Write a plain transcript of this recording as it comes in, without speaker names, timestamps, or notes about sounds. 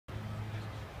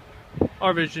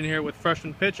RVision here with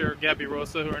freshman pitcher Gaby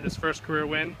Rosa, who earned his first career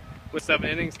win with 7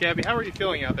 innings. Gaby, how are you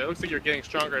feeling out there? It looks like you're getting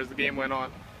stronger as the game went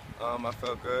on. I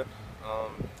felt good.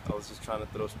 I was just trying to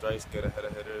throw strikes, get ahead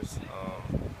of hitters,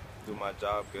 do my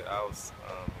job, get outs,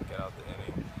 get out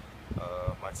the inning.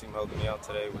 My team held me out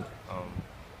today with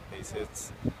base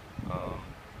hits.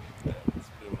 Yeah, that's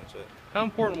pretty much it. How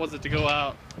important was it to go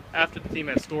out after the team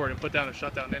had scored and put down a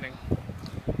shutdown inning?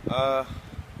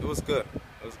 It was good.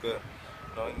 It was good.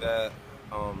 Knowing that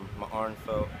my arm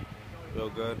felt real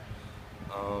good.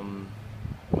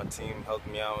 My team helped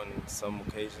me out in some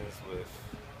occasions with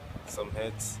some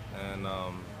hits, and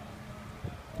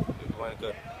it went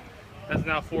good. That's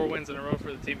now 4 wins in a row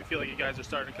for the team. You feel like you guys are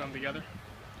starting to come together?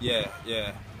 Yeah,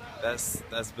 that's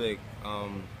big.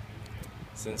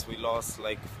 Since we lost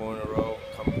like 4 in a row,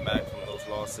 coming back from those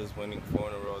losses, winning 4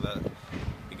 in a row, that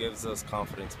it gives us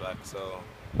confidence back. So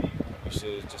we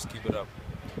should just keep it up.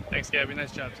 Thanks, Gaby.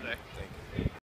 Nice job today. Thank you.